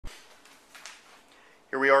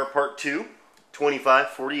Here we are, part 2,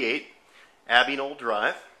 2548 Abbey Knoll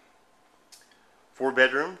Drive.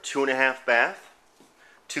 4-bedroom, 2.5 bath,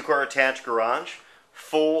 2-car attached garage,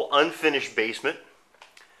 full unfinished basement,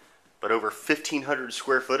 but over 1,500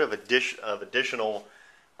 square foot of additional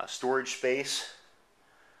storage space,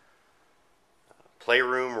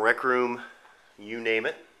 playroom, rec room, you name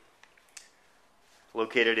it.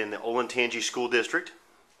 Located in the Olentangy School District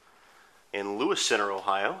in Lewis Center,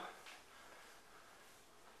 Ohio.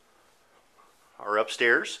 Our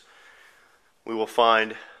upstairs, we will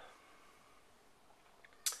find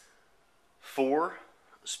 4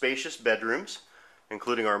 spacious bedrooms,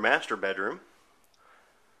 including our master bedroom.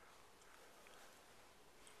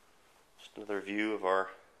 Just another view of our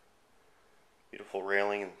beautiful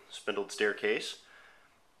railing and spindled staircase.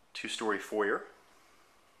 2-story foyer.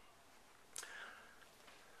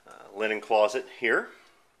 Linen closet here.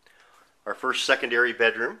 Our first secondary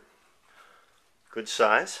bedroom, good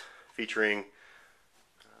size, featuring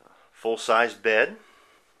full-size bed,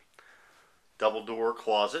 double door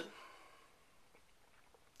closet,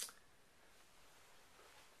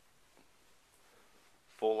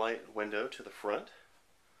 full light window to the front,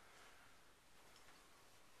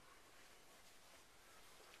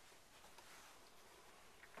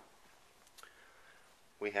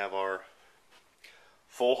 we have our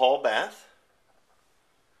full hall bath,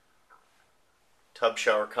 tub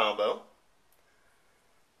shower combo.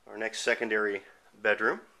 Our next secondary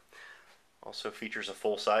bedroom also features a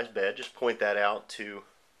full-size bed. Just point that out to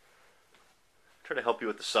try to help you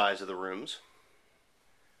with the size of the rooms.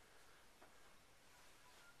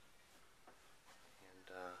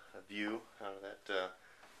 And a view out of that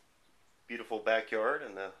beautiful backyard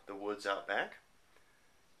and the woods out back.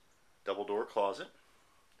 Double door closet.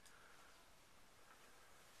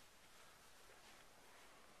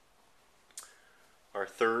 Our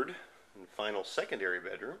third and final secondary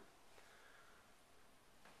bedroom.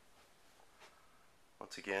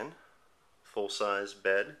 Once again, full-size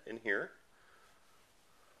bed in here.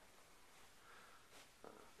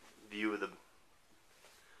 View of the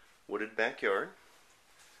wooded backyard.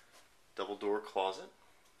 Double door closet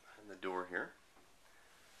and the door here.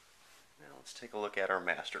 Now let's take a look at our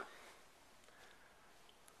master.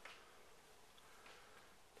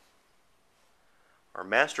 Our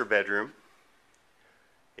master bedroom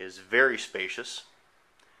is very spacious,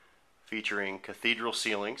 featuring cathedral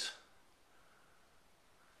ceilings.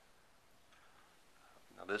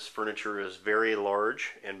 Now this furniture is very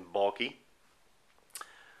large and bulky,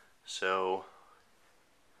 so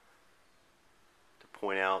to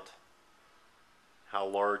point out how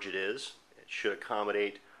large it is, it should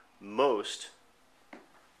accommodate most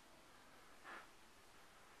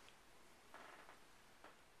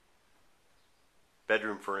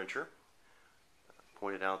bedroom furniture.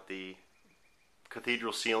 Pointed out the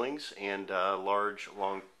cathedral ceilings and a large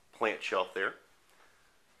long plant shelf there.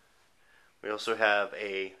 We also have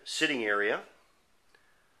a sitting area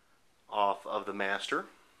off of the master,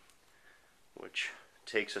 which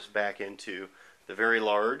takes us back into the very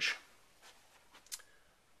large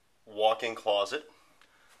walk-in closet.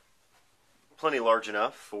 Plenty large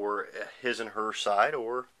enough for his and her side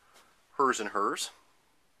or hers and hers.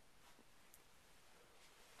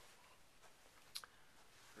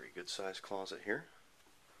 Good sized closet here.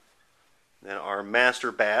 Then our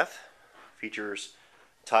master bath features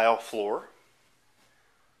tile floor,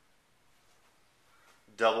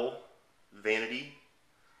 double vanity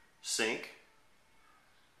sink,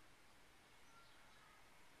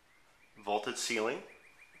 vaulted ceiling,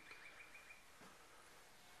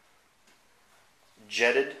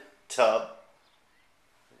 jetted tub,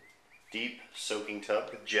 deep soaking tub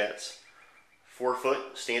with jets,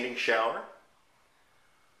 4-foot standing shower.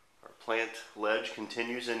 Plant ledge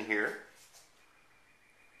continues in here.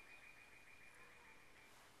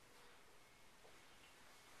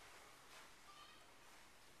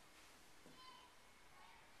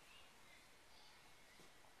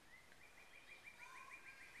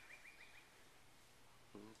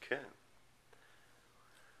 Okay.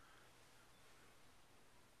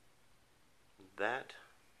 That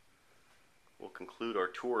will conclude our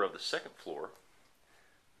tour of the second floor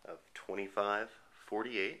of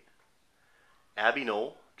 2548 Abbey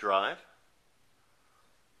Knoll Drive.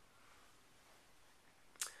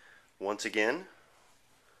 Once again,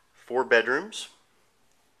 4 bedrooms,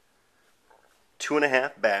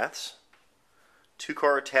 2.5 baths,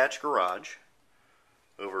 2-car attached garage,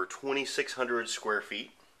 over 2,600 square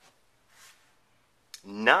feet,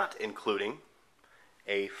 not including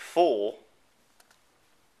a full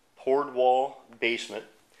poured wall basement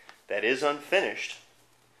that is unfinished,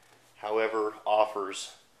 however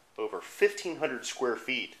offers over 1,500 square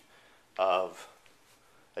feet of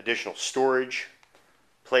additional storage,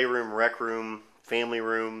 playroom, rec room, family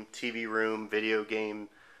room, TV room, video game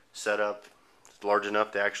setup. It's large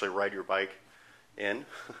enough to actually ride your bike in.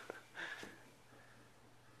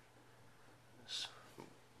 This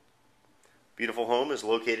beautiful home is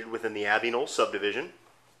located within the Abbey Knoll subdivision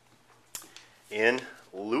in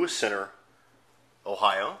Lewis Center,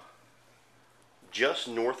 Ohio, just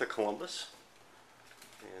north of Columbus,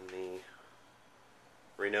 in the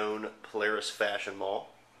renowned Polaris Fashion Mall,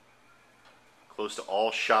 close to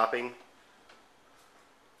all shopping,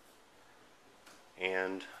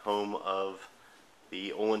 and home of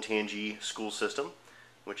the Olentangy school system,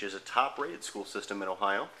 which is a top-rated school system in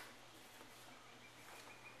Ohio.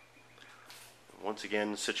 Once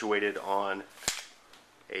again, situated on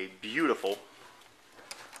a beautiful,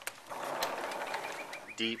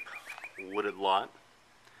 deep, wooded lot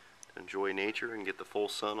to enjoy nature and get the full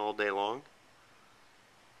sun all day long.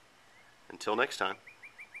 Until next time.